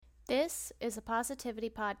This is a positivity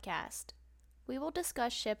podcast. We will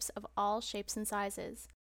discuss ships of all shapes and sizes.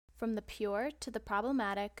 From the pure to the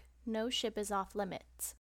problematic, no ship is off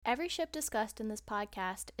limits. Every ship discussed in this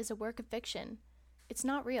podcast is a work of fiction. It's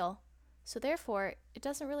not real, so therefore, it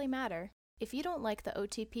doesn't really matter. If you don't like the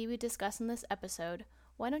OTP we discuss in this episode,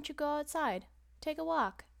 why don't you go outside, take a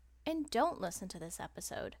walk, and don't listen to this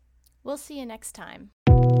episode. We'll see you next time.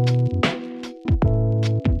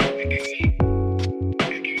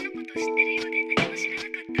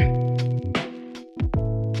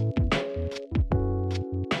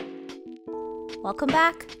 Welcome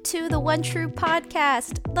back to the One True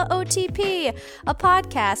Podcast, the OTP, a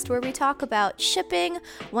podcast where we talk about shipping,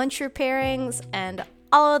 one true pairings, and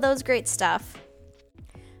all of those great stuff.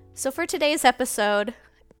 So for today's episode,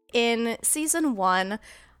 in season 1,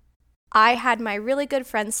 I had my really good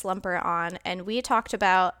friend Slumper on, and we talked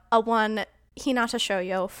about a one Hinata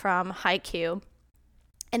shoujo from Haikyuu.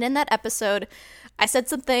 And in that episode, I said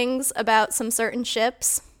some things about some certain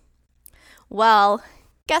ships. Well,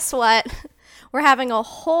 guess what? We're having a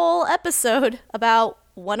whole episode about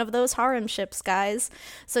one of those harem ships, guys.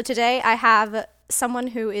 So today I have someone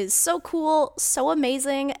who is so cool, so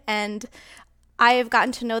amazing, and I have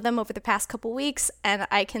gotten to know them over the past couple weeks, and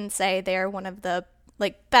I can say they're one of the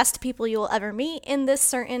best people you will ever meet in this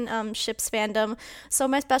certain ships fandom. So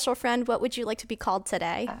my special friend, what would you like to be called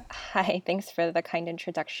today? Hi, thanks for the kind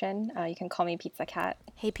introduction. You can call me Pizza Cat.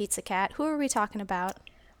 Hey, Pizza Cat. Who are we talking about?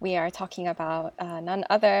 We are talking about none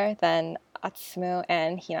other than Atsumu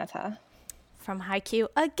and Hinata. From Haikyuu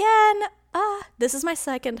again! This is my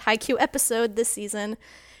second Haikyuu episode this season,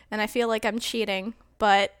 and I feel like I'm cheating,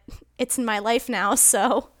 but it's in my life now,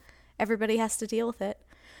 so everybody has to deal with it.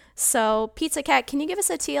 So, Pizza Cat, can you give us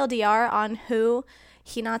a TLDR on who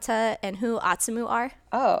Hinata and who Atsumu are?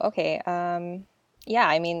 Oh, okay. Yeah,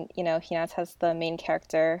 I mean, Hinata's the main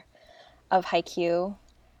character of Haikyuu.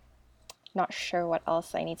 Not sure what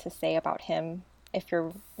else I need to say about him if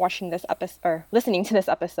you're watching this episode or listening to this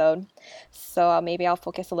episode. So maybe I'll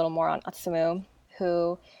focus a little more on Atsumu,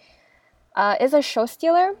 who is a show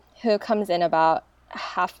stealer who comes in about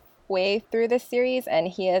halfway through this series, and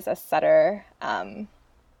he is a setter. And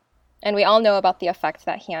we all know about the effect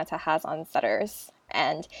that Hinata has on setters.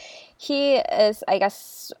 And he is, I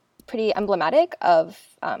guess, pretty emblematic of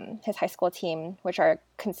his high school team, which are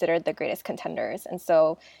considered the greatest contenders. And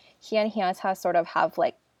so he and Hinata sort of have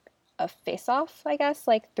a face-off, I guess,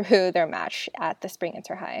 through their match at the spring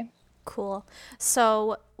inter-high. Cool.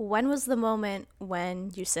 So when was the moment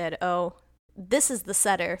when you said, oh, this is the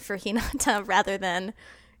setter for Hinata rather than,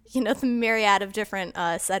 the myriad of different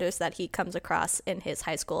setters that he comes across in his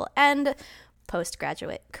high school and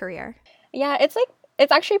postgraduate career? Yeah, it's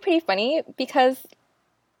actually pretty funny because,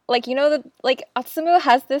 Atsumu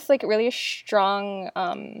has this, really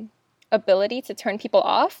strong ability to turn people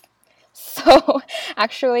off. So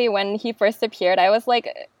actually when he first appeared, I was like,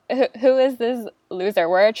 who is this loser?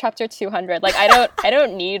 We're at chapter 200. I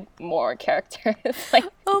don't need more characters.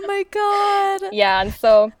 Oh my god. Yeah, and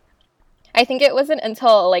so I think it wasn't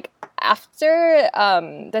until after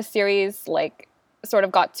the series sort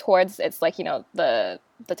of got towards its the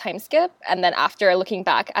time skip, and then after looking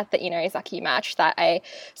back at the Inarizaki match that I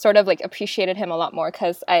sort of appreciated him a lot more,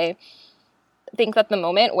 because I think that the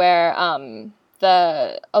moment where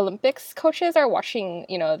the Olympics coaches are watching,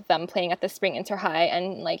 them playing at the spring inter-high,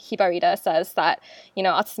 and Hibarita says that,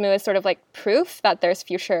 Atsumu is sort of proof that there's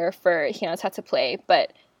future for Hinata to play,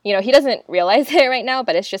 but, he doesn't realize it right now,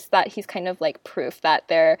 but it's just that he's kind of proof that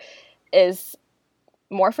there is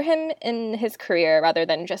more for him in his career rather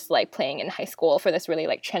than just playing in high school for this really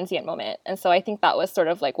transient moment. And so I think that was sort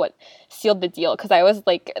of what sealed the deal, because I was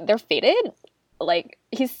they're fated?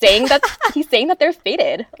 He's saying that they're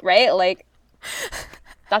fated, right?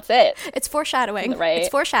 That's it. It's foreshadowing. Right. It's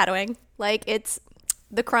foreshadowing. It's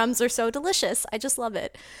the crumbs are so delicious. I just love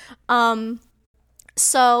it.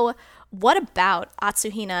 So what about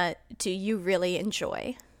Atsuhina do you really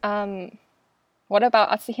enjoy? What about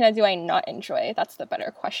Atsuhina do I not enjoy? That's the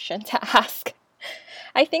better question to ask.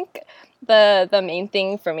 I think the main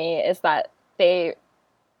thing for me is that they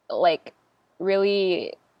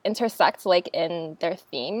really intersect in their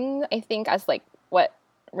theme, I think, as what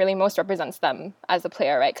really most represents them as a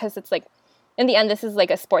player, right? Because it's in the end, this is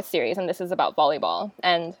a sports series, and this is about volleyball.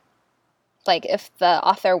 And if the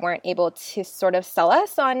author weren't able to sort of sell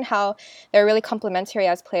us on how they're really complementary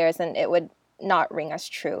as players, then it would not ring as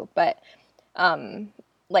true. But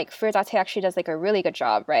Furudate actually does a really good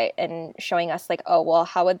job, right, in showing us oh, well,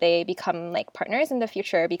 how would they become partners in the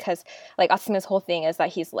future? Because Atsumu's whole thing is that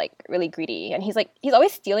he's really greedy, and he's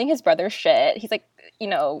always stealing his brother's shit. He's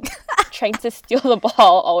trying to steal the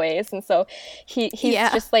ball always. And so he's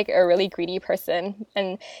just like a really greedy person.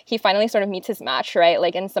 And he finally sort of meets his match, right?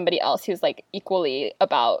 Like in somebody else who's like equally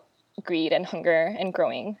about greed and hunger and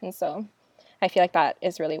growing. And so I feel like that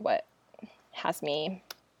is really what has me,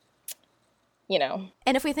 you know.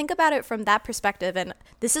 And if we think about it from that perspective, and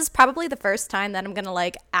this is probably the first time that I'm going to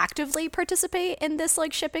like actively participate in this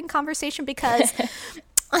like shipping conversation because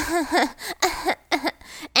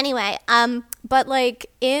anyway, but like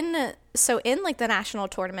in like the national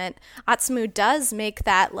tournament, Atsumu does make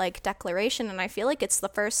that like declaration, and I feel like it's the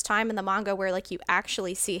first time in the manga where like you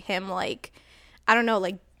actually see him like, I don't know,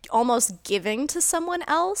 like almost giving to someone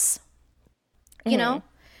else, you know,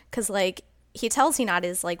 because like he tells Hinata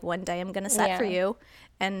is like, one day I'm gonna set for you,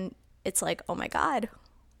 and it's like, oh my god,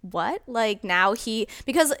 what? Like now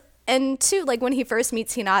because and two, like when he first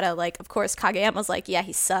meets Hinata, like of course Kageyama's like, yeah,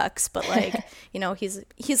 he sucks, but like you know,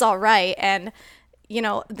 he's all right. And you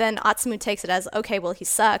know, then Atsumu takes it as, okay, well, he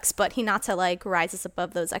sucks, but Hinata like rises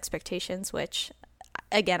above those expectations, which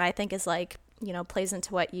again I think is like, you know, plays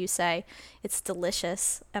into what you say. It's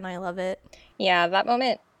delicious and I love it. Yeah, that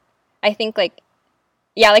moment, I think like,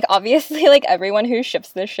 yeah, like obviously like everyone who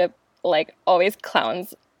ships this ship like always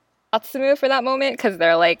clowns Atsumu for that moment, because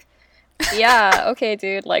they're like, yeah, okay,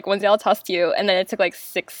 dude, like Wenzel tossed you, and then it took like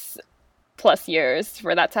 6+ years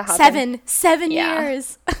for that to happen. 7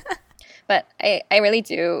 years. But I really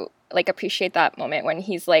do like appreciate that moment when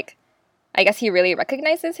he's like, I guess he really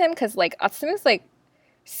recognizes him, because like Atsumu's like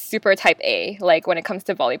super type A. Like when it comes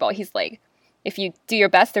to volleyball, he's like, if you do your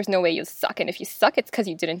best, there's no way you suck, and if you suck, it's because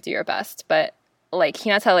you didn't do your best. But like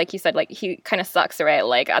Hinata, like you said, like he kind of sucks, right?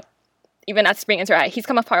 Like even at Spring Inter, he's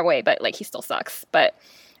come a far way, but like he still sucks. But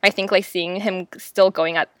I think like seeing him still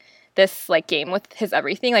going at this like game with his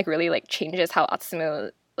everything like really like changes how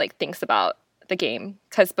Atsumu like thinks about the game,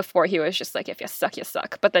 because before he was just like, if you suck, you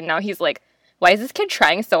suck. But then now he's like, why is this kid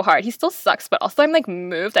trying so hard? He still sucks, but also I'm like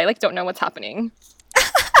moved. I like don't know what's happening.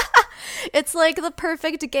 It's like the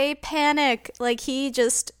perfect gay panic. Like he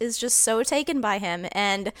just is just so taken by him,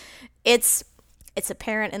 and it's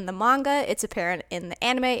apparent in the manga, it's apparent in the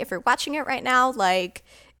anime. If you're watching it right now, like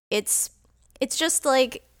it's just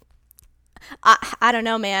like I don't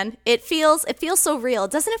know, man. It feels so real.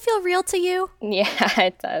 Doesn't it feel real to you? Yeah,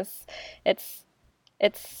 it does.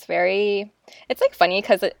 It's very, it's like funny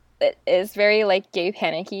because it is very like gay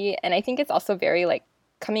panicky, and I think it's also very like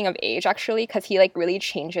coming of age actually, because he like really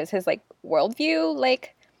changes his like worldview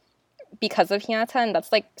like because of Hinata, and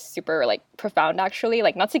that's like super like profound actually.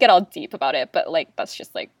 Like not to get all deep about it, but like that's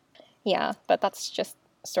just like, yeah, but that's just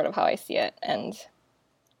sort of how I see it and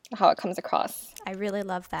how it comes across. I really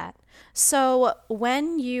love that. So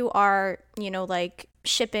when you are, you know, like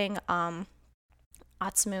shipping Atsumu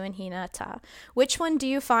and Hinata, which one do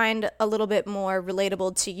you find a little bit more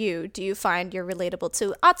relatable to you? Do you find you're relatable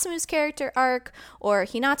to Atsumu's character arc or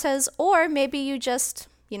Hinata's, or maybe you just,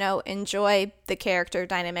 you know, enjoy the character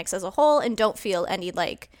dynamics as a whole and don't feel any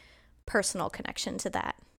like personal connection to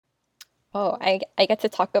that? Oh, I get to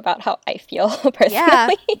talk about how I feel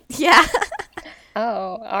personally. Yeah.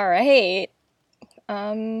 Oh, all right.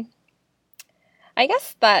 I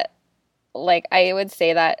guess that, like, I would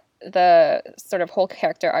say that the sort of whole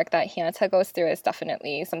character arc that Hinata goes through is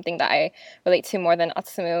definitely something that I relate to more than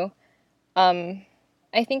Atsumu.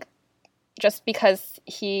 I think just because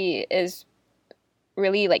he is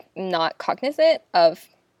really, like, not cognizant of,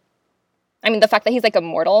 I mean, the fact that he's, like,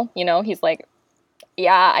 immortal, you know? He's like,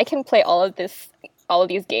 yeah, I can play all of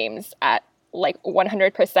these games at like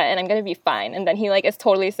 100% and I'm gonna be fine, and then he like is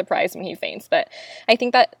totally surprised when he faints. But I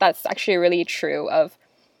think that that's actually really true of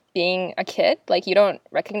being a kid. Like you don't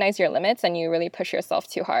recognize your limits and you really push yourself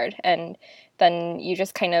too hard, and then you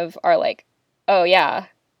just kind of are like, oh yeah,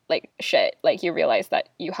 like shit, like you realize that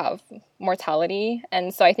you have mortality.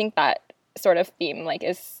 And so I think that sort of theme like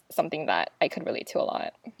is something that I could relate to a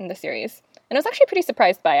lot in the series, and I was actually pretty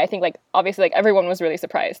surprised by. I think like obviously like everyone was really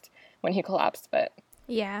surprised when he collapsed, but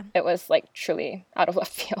yeah, it was like truly out of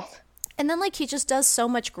left field. And then like he just does so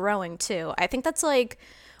much growing too. I think that's like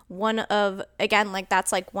one of, again, like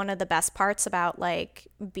that's like one of the best parts about like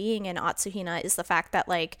being in Atsuhina is the fact that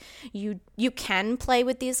like you can play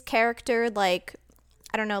with these character like,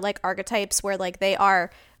 I don't know, like archetypes where like they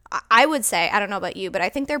are, I would say, I don't know about you, but I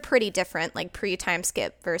think they're pretty different, like pre-time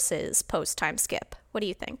skip versus post-time skip. What do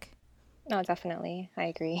you think? No, definitely. I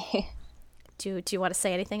agree. Do you want to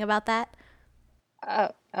say anything about that?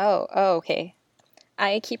 Okay.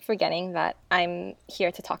 I keep forgetting that I'm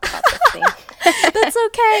here to talk about this thing. That's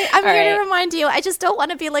okay. I'm All here right. to remind you. I just don't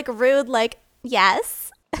want to be like rude, like,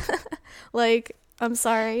 yes. Like, I'm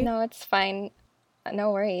sorry. No, it's fine.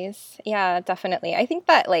 No worries. Yeah, definitely. I think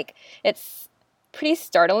that like it's pretty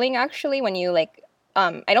startling actually when you like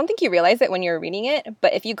I don't think you realize it when you're reading it,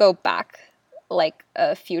 but if you go back like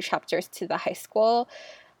a few chapters to the high school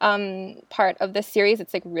part of the series,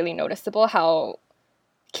 it's like really noticeable how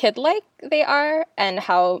kid-like they are and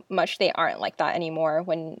how much they aren't like that anymore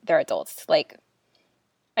when they're adults. Like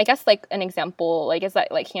I guess like an example like is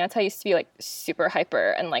that like Hinata used to be like super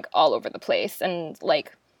hyper and like all over the place and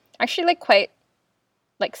like actually like quite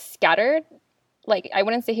like scattered. Like I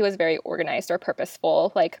wouldn't say he was very organized or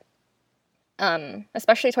purposeful, like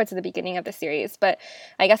especially towards the beginning of the series, but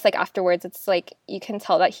I guess like afterwards it's like you can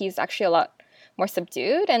tell that he's actually a lot more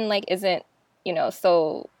subdued and like isn't, you know,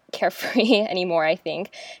 so carefree anymore, I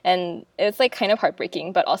think. And it's like kind of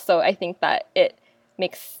heartbreaking, but also I think that it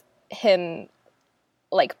makes him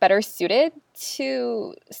like better suited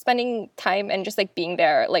to spending time and just like being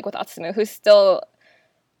there like with Atsumu, who's still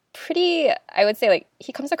pretty, I would say like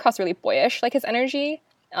he comes across really boyish, like his energy.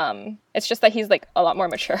 It's just that he's like a lot more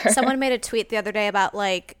mature. Someone made a tweet the other day about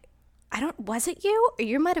like, was it you? Or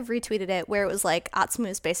you might have retweeted it where it was like Atsumu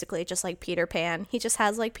is basically just like Peter Pan. He just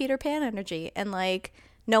has like Peter Pan energy and like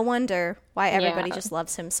no wonder why everybody just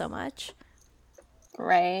loves him so much.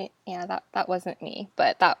 Right. Yeah, that wasn't me,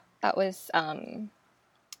 but that was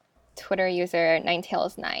Twitter user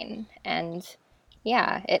Ninetails9 and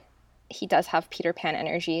yeah, he does have Peter Pan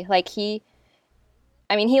energy. Like he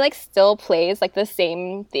like still plays like the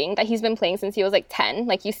same thing that he's been playing since he was like 10.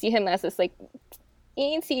 Like you see him as this like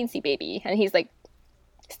teensy baby and he's like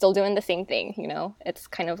still doing the same thing, you know? It's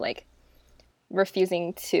kind of like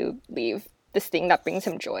refusing to leave this thing that brings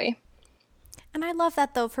him joy. And I love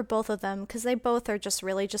that though for both of them because they both are just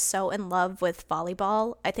really just so in love with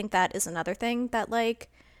volleyball. I think that is another thing that like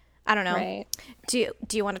I don't know. Right. Do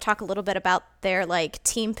you want to talk a little bit about their like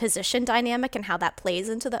team position dynamic and how that plays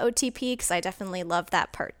into the OTP? Because I definitely love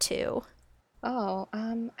that part too. Oh,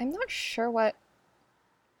 I'm not sure what.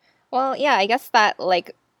 Well, yeah, I guess that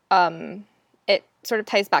like it sort of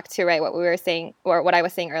ties back to right what we were saying or what I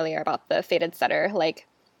was saying earlier about the fated setter, like,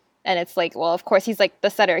 and it's like, well, of course he's like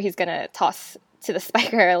the setter, he's gonna toss to the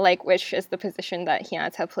spiker, like, which is the position that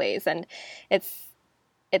Hinata plays, and it's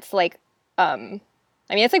like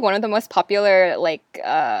I mean, it's like one of the most popular, like,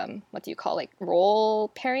 what do you call, like, role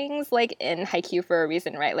pairings, like, in Haikyuu for a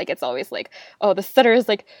reason, right? Like, it's always like, oh, the setter is,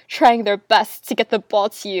 like, trying their best to get the ball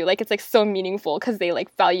to you. Like, it's, like, so meaningful because they,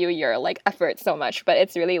 like, value your, like, effort so much. But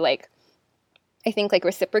it's really, like, I think like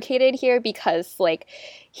reciprocated here because like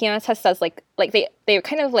Hinata says like they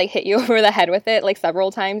kind of like hit you over the head with it like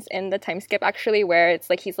several times in the time skip actually, where it's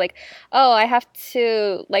like he's like, oh, I have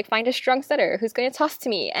to like find a strong setter who's going to toss to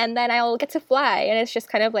me and then I'll get to fly. And it's just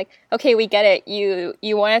kind of like, okay, we get it,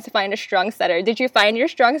 you wanted to find a strong setter. Did you find your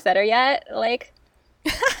strong setter yet? Like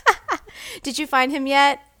did you find him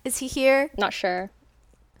yet? Is he here? Not sure.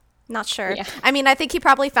 Yeah. I mean, I think he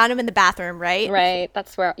probably found him in the bathroom, right? Right.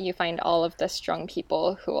 That's where you find all of the strong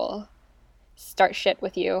people who will start shit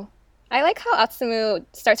with you. I like how Atsumu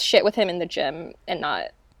starts shit with him in the gym and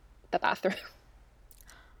not the bathroom.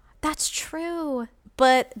 That's true.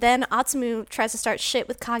 But then Atsumu tries to start shit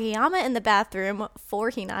with Kageyama in the bathroom for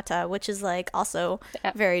Hinata, which is like also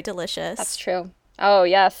very delicious. That's true. Oh,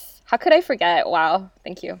 yes. How could I forget? Wow.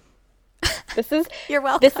 Thank you. You're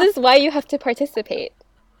welcome. This is why you have to participate.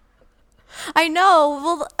 I know.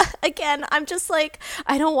 Well, again, I'm just like,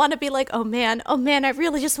 I don't want to be like, oh man, I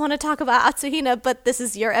really just want to talk about Atsuhina, but this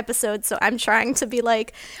is your episode, so I'm trying to be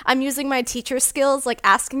like, I'm using my teacher skills, like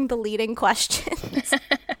asking the leading questions.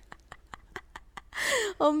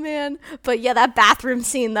 Oh man. But yeah, that bathroom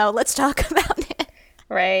scene though, let's talk about it.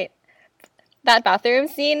 Right. That bathroom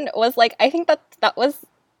scene was like, I think it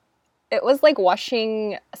was like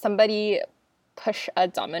watching somebody push a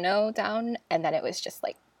domino down and then it was just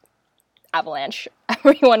like avalanche.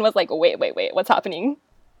 Everyone was like, wait, what's happening?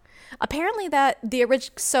 Apparently that the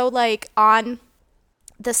original, so like on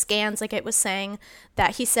the scans, like it was saying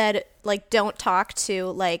that he said like don't talk to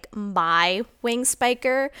like my wing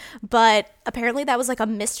spiker, but apparently that was like a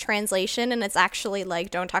mistranslation and it's actually like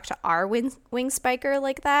don't talk to our wing spiker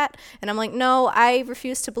like that. And I'm like, no, I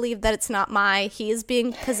refuse to believe that it's not he is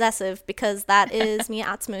being possessive because that is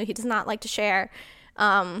Atsumu. He does not like to share,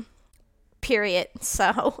 period.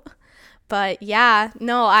 So but yeah,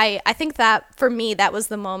 no, I think that for me, that was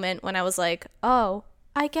the moment when I was like, oh,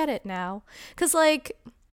 I get it now. Because, like,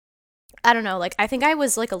 I don't know, like, I think I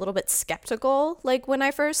was, like, a little bit skeptical, like, when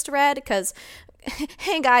I first read, because,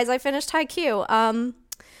 hey, guys, I finished Haikyuu.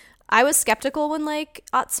 I was skeptical when, like,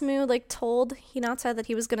 Atsumu, like, told Hinata that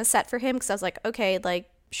he was going to set for him, because I was like, okay, like,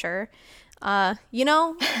 sure. You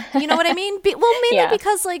know what I mean? Well, mainly Yeah.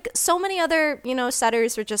 because like so many other,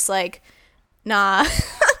 setters were just like, nah.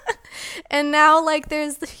 And now like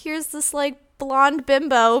here's this like blonde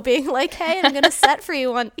bimbo being like, hey, I'm gonna set for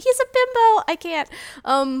you one. He's a bimbo. I can't.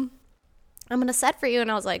 I'm gonna set for you.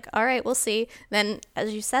 And I was like, all right, we'll see. Then,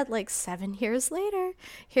 as you said, like 7 years later,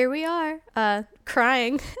 here we are,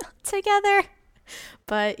 crying together.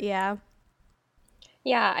 But yeah.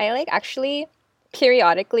 Yeah, I like actually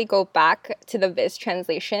periodically go back to the Viz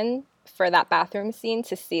translation for that bathroom scene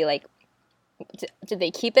to see like did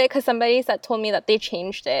they keep it, because somebody told me that they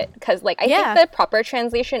changed it, because like I think the proper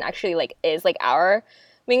translation actually like is like our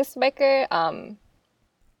wing spiker,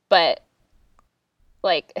 but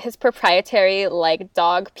like his proprietary like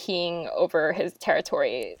dog peeing over his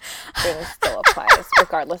territory thing still applies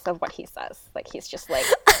regardless of what he says. Like he's just like,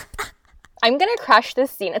 I'm gonna crash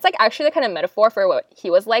this scene. It's like actually the kind of metaphor for what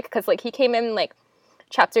he was like, because like he came in like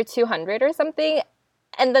chapter 200 or something,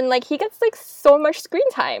 and then like he gets like so much screen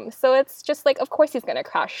time, so it's just like of course he's gonna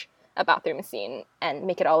crash a bathroom scene and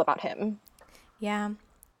make it all about him. Yeah.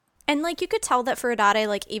 And like you could tell that for Adade,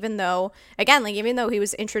 like even though he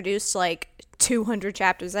was introduced like 200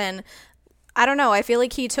 chapters in, I don't know, I feel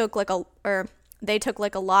like they took like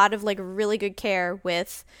a lot of like really good care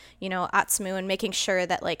with, Atsumu, and making sure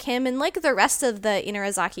that like him and like the rest of the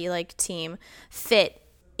Inarizaki like team fit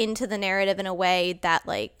into the narrative in a way that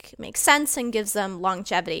like makes sense and gives them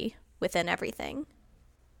longevity within everything.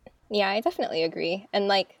 Yeah, I definitely agree. And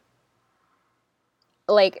like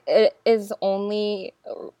it is only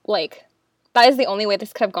like that is the only way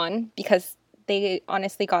this could have gone, because they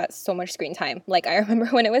honestly got so much screen time. Like I remember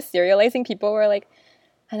when it was serializing, people were like,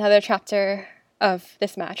 another chapter of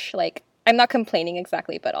this match. Like I'm not complaining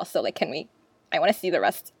exactly, but also like, I want to see the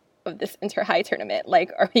rest of this inter-high tournament.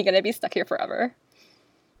 Like, are we gonna be stuck here forever?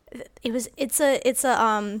 It's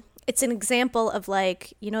an example of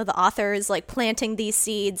like, the authors like planting these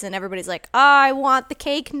seeds and everybody's like, oh, I want the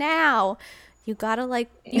cake now. You gotta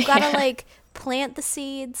like plant the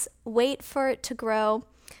seeds, wait for it to grow.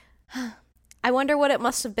 I wonder what it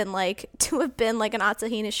must have been like to have been like an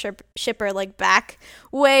Atsuhina shipper like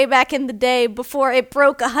way back in the day before it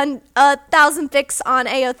broke 1,000 pics on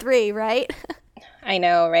AO3, right? I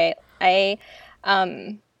know, right? I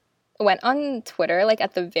went on Twitter like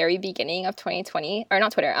at the very beginning of 2020, or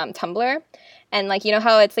not Twitter, Tumblr, and like you know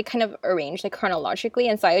how it's like kind of arranged like chronologically,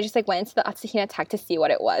 and so I just like went into the Atsuhina tag to see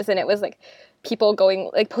what it was, and it was like people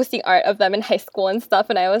going like posting art of them in high school and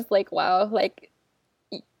stuff, and I was like, wow, like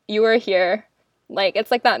you were here. Like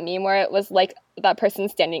it's like that meme where it was like that person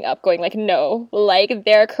standing up going like, no, like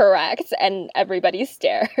they're correct, and everybody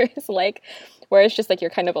stares. Like where it's just like you're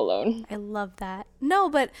kind of alone. I love that. No,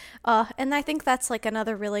 but and I think that's like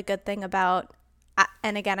another really good thing about,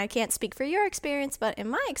 and again, I can't speak for your experience, but in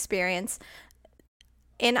my experience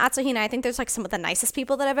in Atsuhina, I think there's like some of the nicest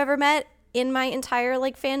people that I've ever met in my entire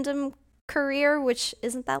like fandom career, which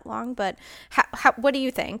isn't that long, but what do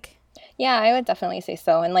you think? Yeah, I would definitely say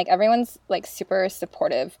so. And like everyone's like super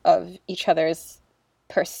supportive of each other's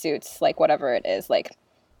pursuits, like whatever it is. Like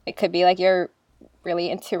it could be like you're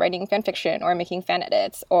really into writing fan fiction or making fan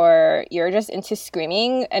edits, or you're just into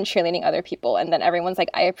screaming and cheerleading other people, and then everyone's like,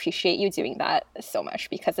 I appreciate you doing that so much,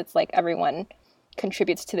 because it's like everyone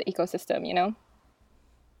contributes to the ecosystem, you know?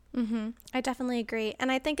 Mm-hmm. I definitely agree.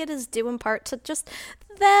 And I think it is due in part to just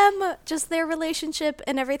them, just their relationship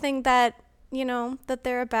and everything that, that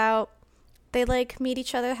they're about. They like meet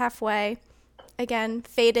each other halfway. Again,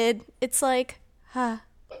 Fated. It's like, I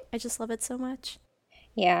just love it so much.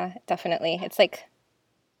 Yeah, definitely. It's like,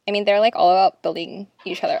 I mean, they're like all about building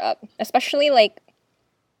each other up, especially like,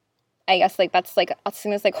 I guess like that's like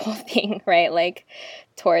Atsuna's like whole thing, right? Like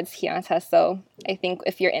towards Hinata. So I think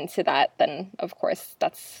if you're into that, then of course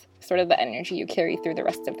that's sort of the energy you carry through the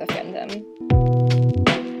rest of the fandom.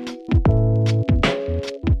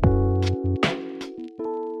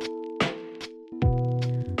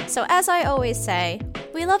 So as I always say,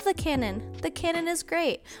 we love the canon. The canon is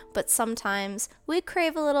great, but sometimes we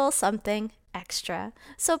crave a little something extra.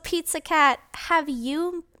 So Pizza Cat, have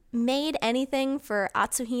you made anything for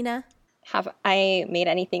Atsuhina? Have I made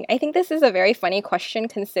anything? I think this is a very funny question,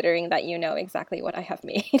 considering that you know exactly what I have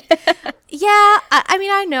made. Yeah, I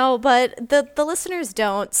mean, I know, but the listeners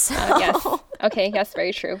don't. So. Yes. Okay, yes,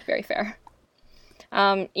 very true. Very fair.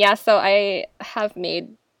 Yeah, so I have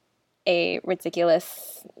made a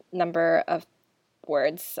ridiculous number of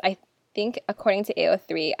words. I think according to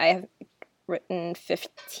AO3, I have written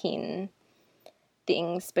 15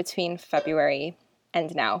 things between February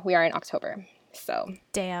and now. We are in October. So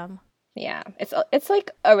damn. Yeah, it's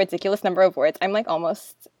like a ridiculous number of words. I'm like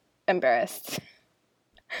almost embarrassed.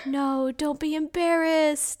 No, don't be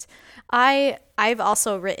embarrassed. I've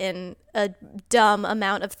also written a dumb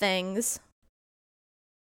amount of things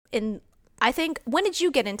in I think when did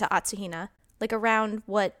you get into Atsuhina? Like around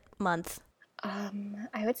what month?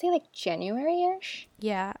 I would say like January-ish.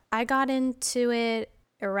 Yeah, I got into it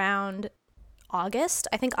around August.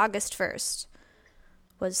 I think August 1st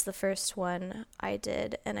was the first one I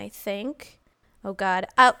did, and I think oh god.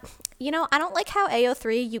 I don't like how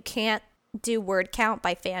AO3 you can't do word count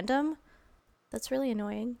by fandom. That's really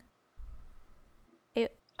annoying.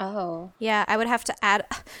 Oh. Yeah, I'd have to add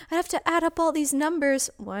up all these numbers.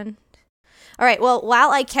 One. All right, well, while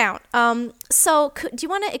I count, do you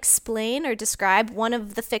want to explain or describe one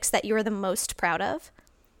of the fics that you're the most proud of?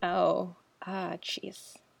 Oh.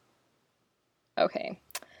 Jeez. Okay.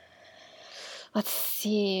 Let's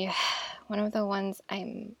see. One of the ones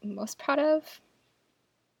I'm most proud of.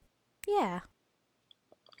 Yeah.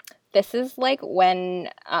 This is like when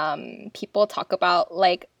people talk about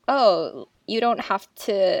like, oh, you don't have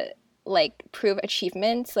to like prove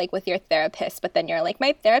achievements like with your therapist, but then you're like,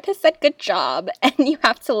 my therapist said good job, and you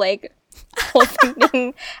have to like pull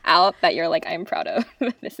something out that you're like, I'm proud of.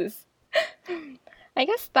 This is, I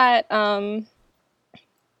guess that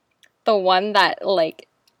the one that like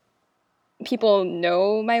people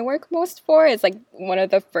know my work most for is like one of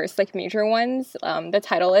the first like major ones. The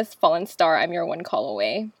title is Fallen Star, I'm Your One Call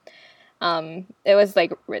Away. It was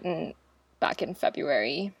like written back in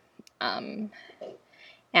February.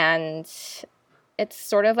 And it's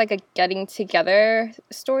sort of like a getting together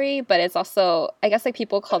story, but it's also, I guess like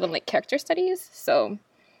people call them like character studies. So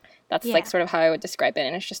that's like sort of how I would describe it.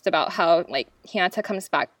 And it's just about how like Hinata comes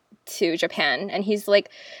back to Japan, and he's like,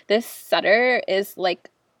 this setter is like,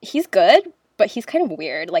 he's good, but he's kind of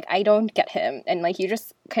weird. Like, I don't get him. And like, you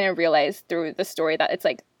just kind of realize through the story that it's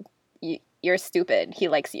like, you're stupid. He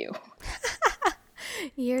likes you.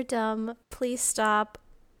 You're dumb. Please stop.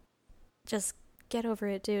 Just get over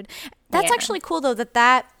it, dude. That's actually cool though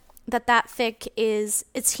that fic it's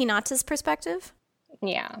Hinata's perspective.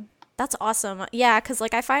 Yeah. That's awesome. Yeah, because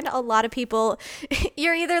like I find a lot of people,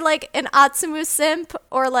 you're either like an Atsumu simp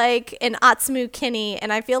or like an Atsumu kinny,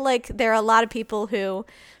 and I feel like there are a lot of people who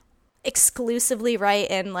exclusively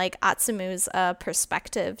write in like Atsumu's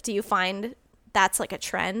perspective. Do you find that's like a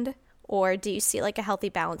trend, or do you see like a healthy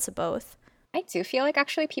balance of both? I do feel like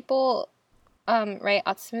actually people write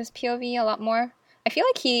Atsumu's POV a lot more. I feel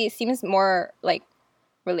like he seems more like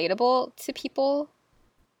relatable to people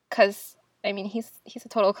because I mean he's a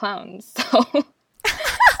total clown, so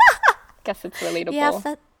guess it's relatable.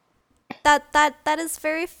 Yeah, that is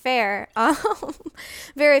very fair.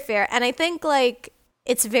 Very fair. And I think like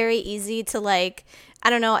it's very easy to like, I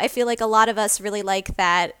don't know, I feel like a lot of us really like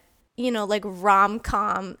that, like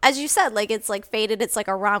rom-com. As you said, like it's like Fated, it's like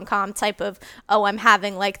a rom-com type of, oh, I'm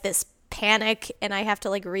having like this panic and I have to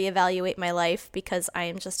like reevaluate my life because I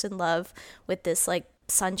am just in love with this like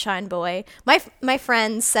sunshine boy. My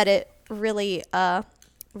friend said it really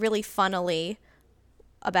really funnily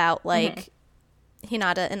about like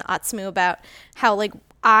Hinata and Atsumu, about how like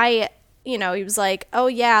he was like, oh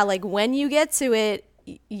yeah, like when you get to it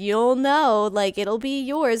you'll know, like it'll be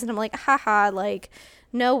yours. And I'm like, haha, like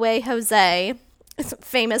no way Jose.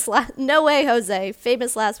 No way Jose,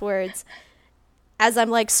 famous last words, as I'm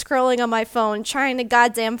like scrolling on my phone trying to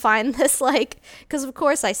goddamn find this, like, because of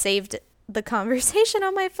course I saved the conversation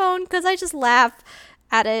on my phone because I just laugh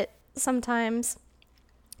at it sometimes.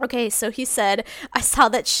 Okay, so he said, I saw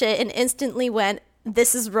that shit and instantly went,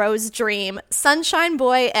 this is Rose's dream. Sunshine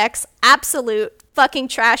Boy X absolute fucking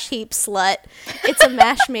trash heap slut. It's a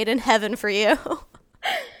match made in heaven for you.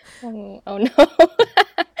 Oh no.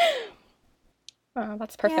 Oh,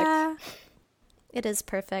 that's perfect. Yeah, it is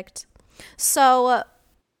perfect. So,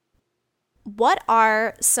 what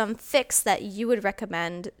are some fics that you would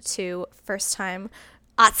recommend to first-time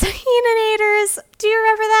Atsuhinators? Do you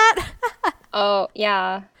remember that? Oh,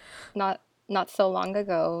 yeah. Not so long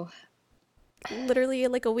ago. Literally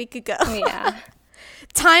like a week ago. Yeah.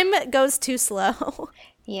 Time goes too slow.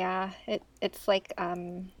 Yeah, it's like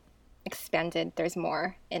expanded. There's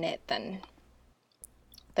more in it than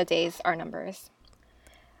the days are numbers.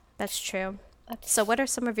 That's true. So what are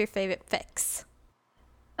some of your favorite fics?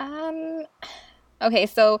 Okay,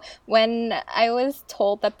 so when I was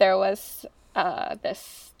told that there was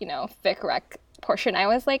this, fic rec portion, I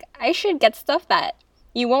was like, I should get stuff that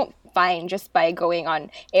you won't find just by going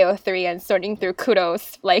on AO3 and sorting through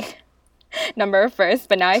kudos, like, number first,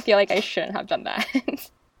 but now I feel like I shouldn't have done that.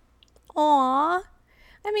 Aw.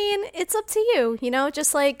 I mean, it's up to you,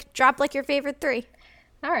 just like drop like your favorite 3.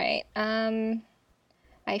 All right.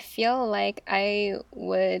 I feel like I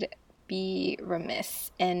would be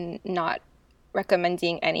remiss in not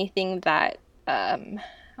recommending anything that oh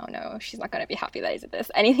no, she's not gonna be happy that I did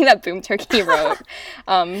this. Anything that Boom Turkey wrote.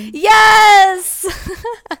 Yes.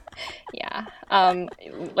 Yeah.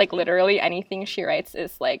 Like literally anything she writes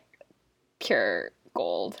is like pure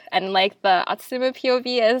gold. And like the Atsumu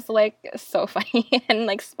POV is like so funny and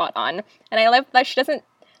like spot on. And I love that she doesn't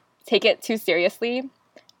take it too seriously.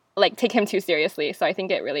 Like take him too seriously. So I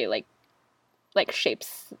think it really like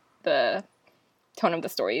shapes the tone of the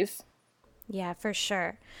stories. Yeah, for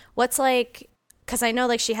sure. What's like, because I know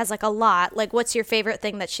like she has like a lot, like what's your favorite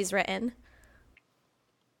thing that she's written?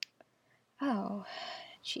 Oh,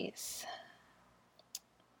 jeez.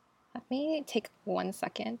 Let me take 1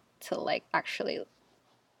 second to like actually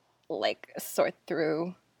like sort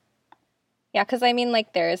through. Yeah, because I mean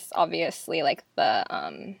like there's obviously like the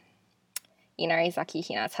Inarizaki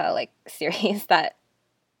Hinata like series that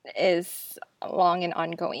is long and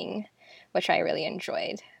ongoing, which I really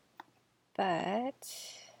enjoyed. But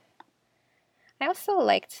I also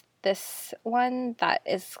liked this one that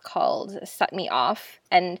is called Set Me Off,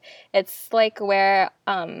 and it's like where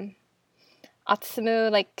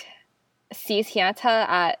Atsumu like sees Hinata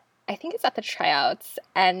at, I think it's at the tryouts,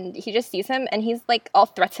 and he just sees him and he's like all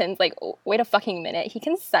threatened, like, wait a fucking minute, he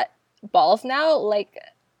can set balls now? Like,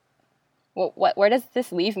 what where does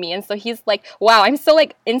this leave me? And so he's like, wow, I'm so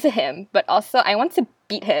like into him, but also I want to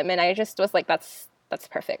beat him. And I just was like, that's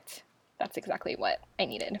perfect. That's exactly what I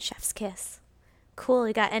needed. Chef's kiss. Cool.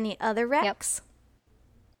 You got any other recs?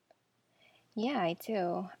 Yep. Yeah, I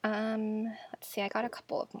do. Let's see, I got a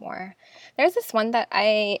couple of more. There's this one that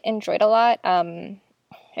I enjoyed a lot.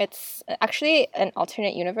 It's actually an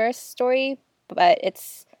alternate universe story, but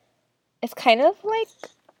it's kind of like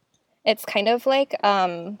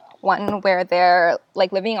one where they're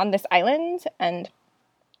like living on this island, and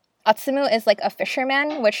Atsumu is like a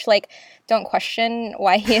fisherman, which like don't question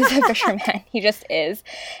why he is a fisherman. He just is.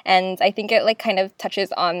 And I think it like kind of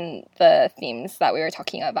touches on the themes that we were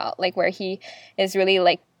talking about, like where he is really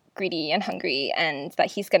like greedy and hungry, and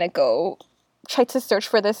that he's gonna go try to search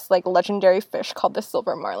for this like legendary fish called the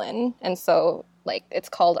silver marlin. And so like it's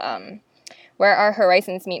called Where Our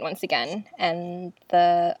Horizons Meet Once Again, and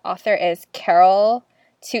the author is Carol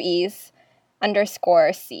 2E's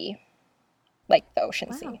 _C, like the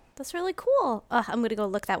ocean sea. That's really cool. I'm gonna go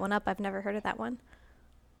look that one up. I've never heard of that one.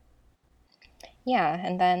 Yeah,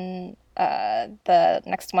 and then the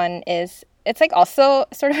next one is, it's like also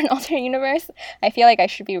sort of an alternate universe. I feel like I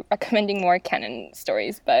should be recommending more canon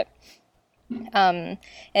stories, but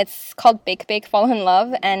it's called Bake Bake Fall in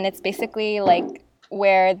Love, and it's basically like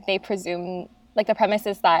where they presume, like the premise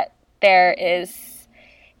is that there is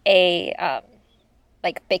a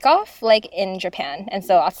like bake-off like in Japan, and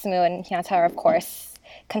so Atsumu and Hinata are of course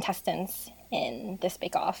contestants in this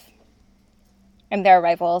bake-off, and they're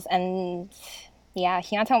rivals. And yeah,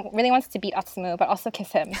 Hinata really wants to beat Atsumu but also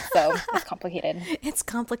kiss him, so it's complicated. It's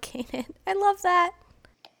complicated. I love that.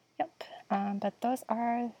 Yep. But those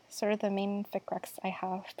are sort of the main fic recs I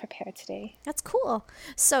have prepared today. That's cool.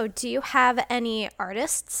 So do you have any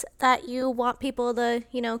artists that you want people to,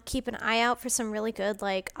 keep an eye out for some really good,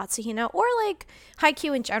 like Atsuhina or like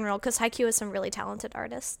Haikyuu in general? Because Haikyuu has some really talented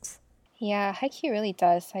artists. Yeah, Haikyuu really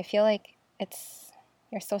does. I feel like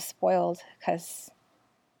you're so spoiled because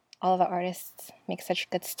all of the artists make such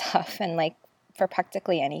good stuff, and like for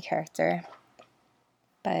practically any character.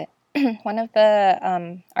 But one of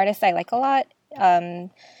the artists I like a lot,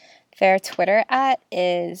 their Twitter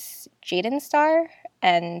is Jaden Star,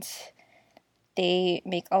 and they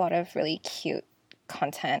make a lot of really cute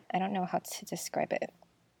content. I don't know how to describe it,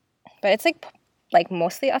 but it's like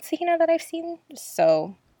mostly Atsuhina that I've seen.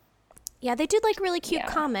 So yeah, they do like really cute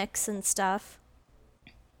comics and stuff.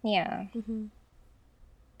 Yeah. Mm-hmm.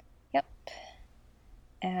 Yep.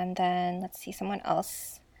 And then let's see, someone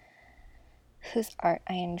else whose art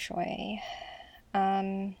I enjoy.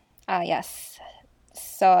 Yes.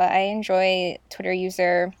 So I enjoy Twitter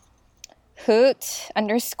user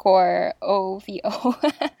Hoot_OVO.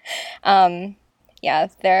 Yeah,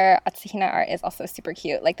 their Atsuhina art is also super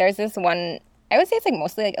cute. Like there's this one, I would say it's like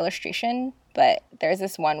mostly like illustration, but there's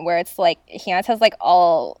this one where it's like Hinata's like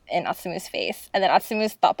all in Atsumu's face, and then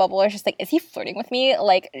Atsumu's thought bubble is just like, is he flirting with me?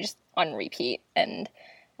 Like just on repeat. And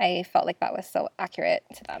I felt like that was so accurate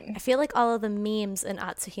to them. I feel like all of the memes in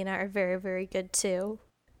Atsuhina are very, very good too.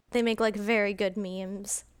 They make like very good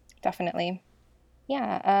memes. Definitely.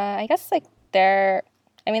 Yeah, I guess like there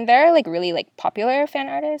are like really like popular fan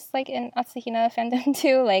artists like in Atsuhina fandom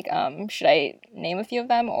too. Like, should I name a few of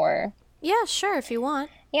them or? Yeah, sure, if you want.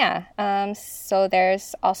 Yeah. So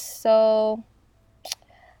there's also,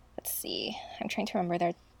 let's see, I'm trying to remember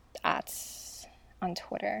their ats on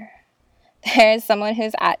Twitter. There's someone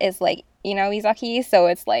whose at is like Inarizaki, so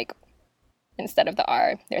it's like instead of the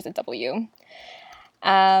R, there's a W.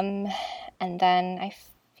 And then I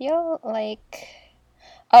feel like,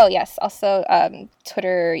 oh yes, also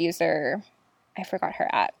Twitter user, I forgot her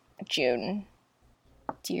at, June.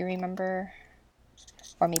 Do you remember?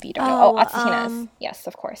 Or maybe you don't know. Oh, Atsuhina's. Yes,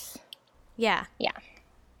 of course. Yeah. Yeah.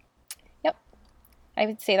 Yep. I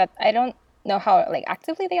would say that I don't know how like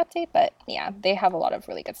actively they update, but yeah, they have a lot of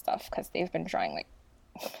really good stuff because they've been drawing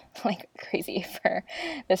like crazy for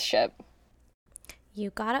this ship. You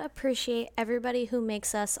gotta appreciate everybody who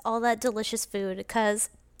makes us all that delicious food because,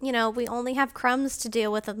 we only have crumbs to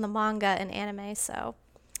deal with in the manga and anime, so.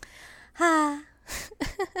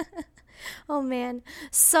 Oh, man.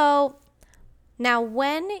 So, now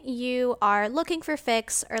when you are looking for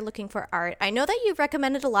fics or looking for art, I know that you've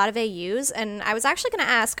recommended a lot of AUs, and I was actually going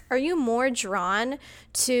to ask, are you more drawn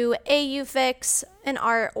to AU fics and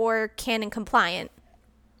art or canon compliant?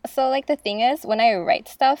 So, like, the thing is, when I write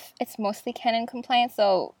stuff, it's mostly canon compliant,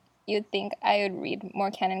 so you'd think I would read more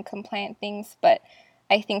canon compliant things, but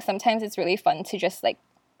I think sometimes it's really fun to just, like,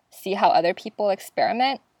 see how other people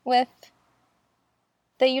experiment with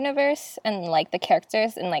the universe and, like, the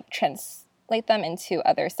characters and, like, translate them into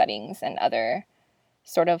other settings and other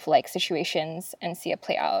sort of, like, situations and see it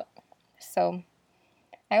play out. So,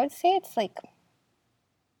 I would say it's, like,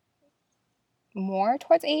 more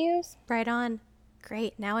towards AUs. Right on.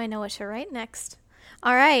 Great. Now I know what to write next.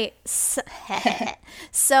 All right. So,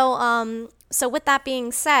 so with that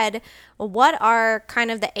being said, what are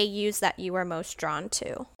kind of the AUs that you are most drawn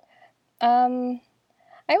to?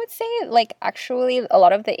 I would say, like, actually a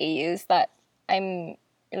lot of the AUs that I'm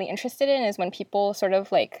really interested in is when people sort of,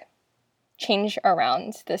 like, change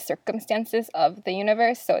around the circumstances of the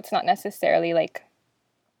universe. So it's not necessarily, like,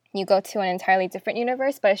 you go to an entirely different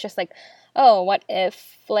universe, but it's just like, oh, what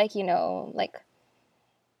if, like, like,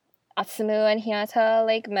 Atsumu and Hinata,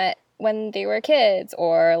 like, met when they were kids,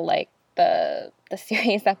 or, like, the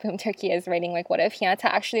series that Boom Turkey is writing, like, what if Hinata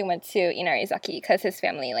actually went to Inarizaki because his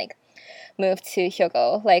family, like, moved to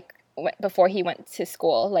Hyogo, like, before he went to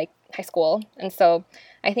school, like, high school. And so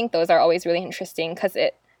I think those are always really interesting because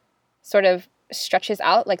it sort of stretches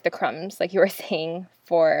out, like, the crumbs, like you were saying,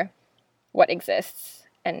 for what exists,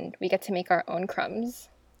 and we get to make our own crumbs.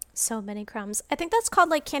 So many crumbs. I think that's called,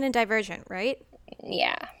 like, canon divergent, right?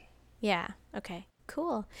 Yeah. Yeah. Okay.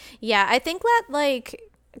 Cool. Yeah, I think that, like,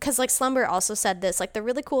 because, like, Slumber also said this, like, the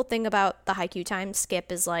really cool thing about the Haikyuu time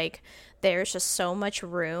skip is, like, there's just so much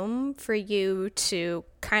room for you to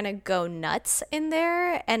kind of go nuts in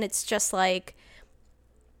there, and it's just, like,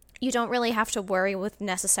 you don't really have to worry with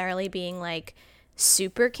necessarily being, like,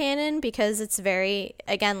 super canon because it's very,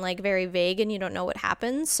 again, like, very vague and you don't know what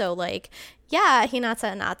happens. So, like, yeah, Hinata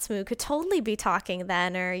and Atsumu could totally be talking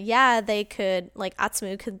then, or yeah, they could, like,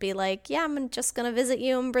 Atsumu could be like, yeah, I'm just gonna visit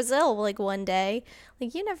you in Brazil, like, one day.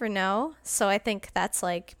 Like, you never know. So I think that's,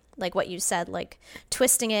 like what you said, like,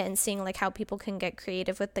 twisting it and seeing, like, how people can get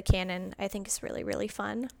creative with the canon, I think is really, really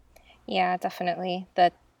fun. Yeah, definitely.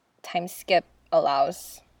 The time skip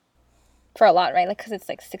allows for a lot, right? Like, because it's,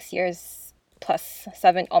 like, 6 years plus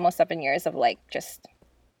almost 7 years of, like, just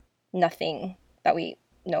nothing that we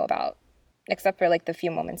know about, except for, like, the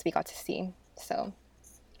few moments we got to see. So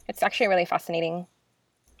it's actually really fascinating.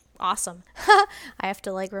 Awesome. I have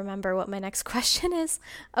to, like, remember what my next question is.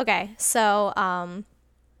 Okay, so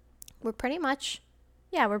we're pretty much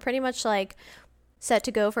like set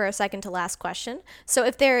to go for our second to last question. So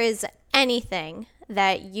if there is anything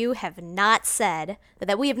that you have not said,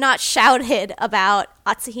 that we have not shouted about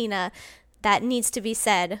Atsuhina that needs to be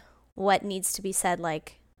said, what needs to be said,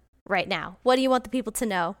 like, right now? What do you want the people to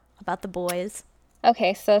know about the boys?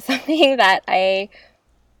 Okay, so something that I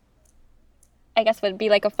guess would be,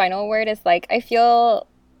 like, a final word is, like, I feel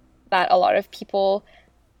that a lot of people,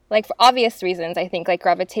 like, for obvious reasons, I think, like,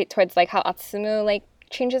 gravitate towards, like, how Atsumu, like,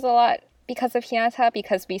 changes a lot because of Hinata,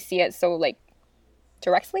 because we see it so, like,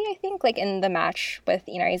 directly, I think, like, in the match with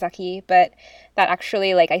Inarizaki, but that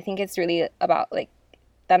actually, like, I think it's really about, like,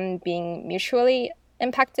 them being mutually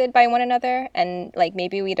impacted by one another, and, like,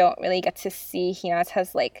 maybe we don't really get to see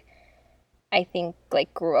Hinata's, like, I think,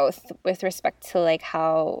 like, growth with respect to, like,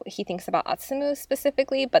 how he thinks about Atsumu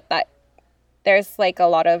specifically, but that there's, like, a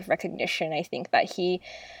lot of recognition, I think, that he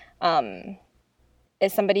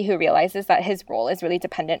is somebody who realizes that his role is really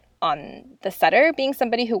dependent on the setter being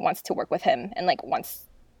somebody who wants to work with him and, like, wants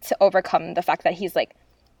to overcome the fact that he's, like,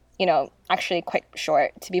 actually quite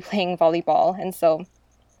short to be playing volleyball. And so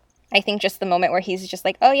I think just the moment where he's just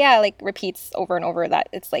like, oh yeah, like repeats over and over that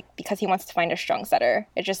it's like because he wants to find a strong setter.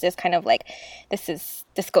 It just is kind of like this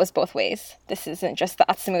goes both ways. This isn't just the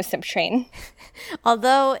Atsumu simp train.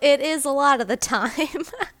 Although it is a lot of the time.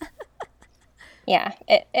 Yeah,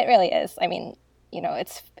 it really is. I mean, you know,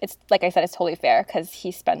 it's like I said, it's totally fair because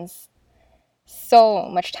he spends so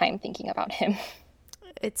much time thinking about him.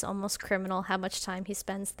 It's almost criminal how much time he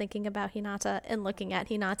spends thinking about Hinata and looking at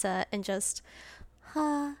Hinata and just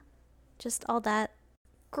all that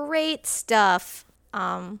great stuff.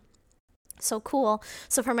 So cool.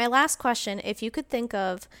 So for my last question, if you could think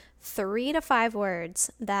of 3 to 5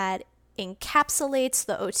 words that encapsulates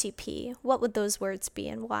the OTP, what would those words be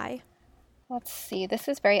and why? Let's see. This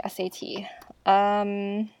is very SAT.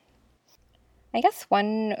 I guess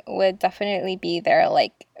one would definitely be their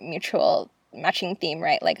like mutual matching theme,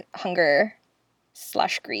 right? Like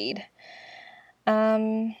hunger/greed.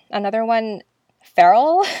 Another one,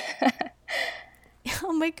 feral.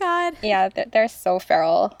 Oh my god. Yeah, they're so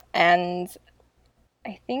feral. And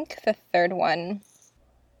I think the third one,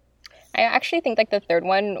 I actually think like the third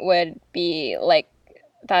one would be like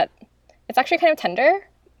that it's actually kind of tender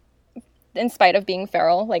in spite of being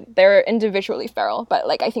feral. Like they're individually feral, but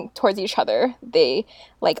like I think towards each other they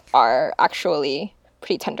like are actually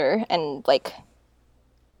pretty tender and like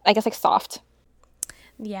I guess like soft.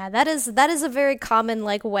 Yeah, that is a very common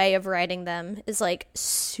like way of writing them, is like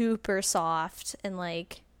super soft and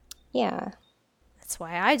like, yeah, that's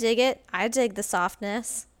why I dig it. I dig the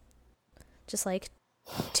softness. Just like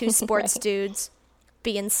 2 sports Right. dudes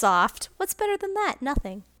being soft. What's better than that?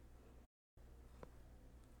 Nothing.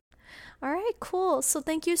 All right, cool. So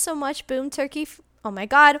thank you so much, Boom Turkey. Oh my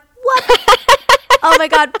god. What? Oh my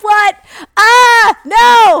god, what?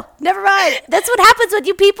 No! Never mind. That's what happens when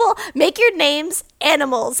you people make your names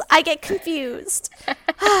animals. I get confused.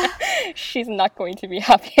 She's not going to be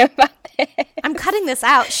happy about it. I'm cutting this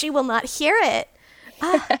out. She will not hear it.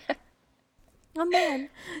 Oh man.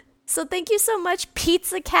 So thank you so much,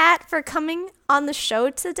 Pizza Cat, for coming on the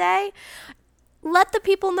show today. Let the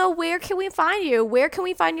people know, where can we find you? Where can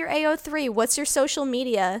we find your AO3? What's your social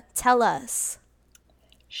media? Tell us.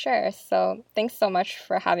 Sure. So thanks so much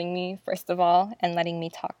for having me, first of all, and letting me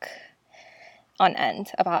talk on end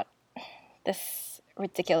about this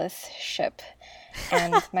ridiculous ship.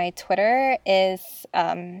 And my Twitter is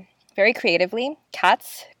very creatively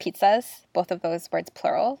cats, pizzas, both of those words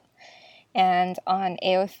plural. And on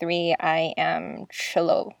AO3, I am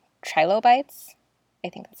Trilobites. I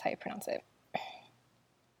think that's how you pronounce it.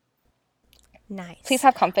 Nice. Please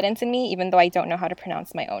have confidence in me, even though I don't know how to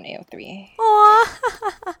pronounce my own AO3.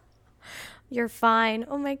 Aw. You're fine.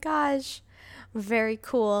 Oh my gosh. Very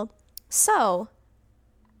cool. So,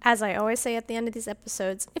 as I always say at the end of these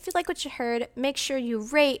episodes, if you like what you heard, make sure you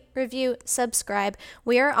rate, review, subscribe.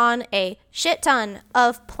 We are on a shit ton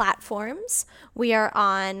of platforms. We are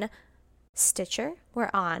on Stitcher, we're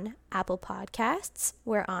on Apple Podcasts,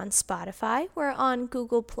 we're on Spotify, we're on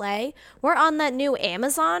Google Play, we're on that new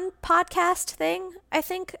Amazon podcast thing. I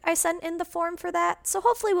think I sent in the form for that, so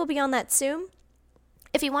hopefully we'll be on that soon.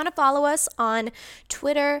 If you want to follow us on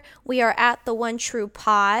Twitter, we are at The One True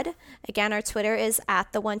Pod. Again, our Twitter is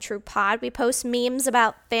at The One True Pod. We post memes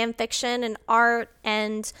about fan fiction and art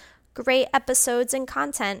and great episodes and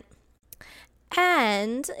content.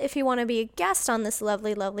 And if you want to be a guest on this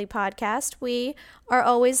lovely, lovely podcast, we are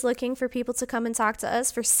always looking for people to come and talk to us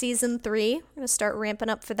for season 3. We're going to start ramping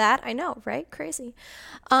up for that. I know, right? Crazy.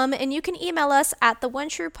 And you can email us at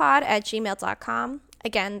theonetruepod@gmail.com.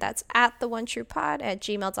 Again, that's at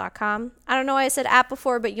theonetruepod@gmail.com. I don't know why I said at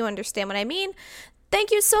before, but you understand what I mean.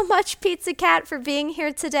 Thank you so much, Pizza Cat, for being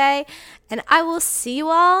here today. And I will see you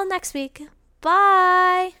all next week.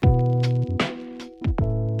 Bye.